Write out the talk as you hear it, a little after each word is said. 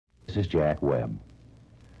This is Jack Webb.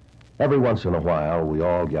 Every once in a while, we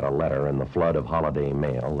all get a letter in the flood of holiday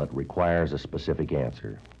mail that requires a specific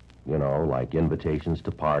answer. You know, like invitations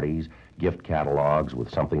to parties, gift catalogs with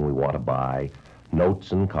something we want to buy,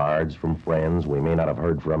 notes and cards from friends we may not have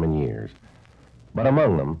heard from in years. But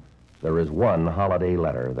among them, there is one holiday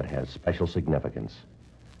letter that has special significance.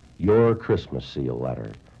 Your Christmas seal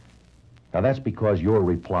letter. Now, that's because your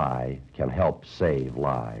reply can help save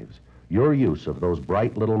lives. Your use of those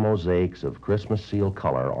bright little mosaics of Christmas seal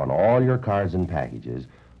color on all your cards and packages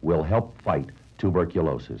will help fight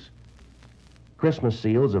tuberculosis. Christmas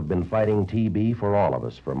seals have been fighting TB for all of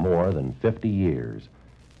us for more than 50 years.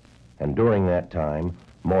 And during that time,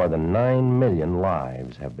 more than 9 million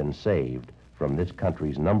lives have been saved from this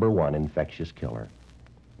country's #1 infectious killer.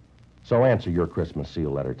 So answer your Christmas seal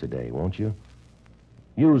letter today, won't you?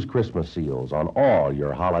 Use Christmas seals on all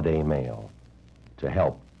your holiday mail to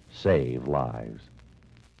help save lives.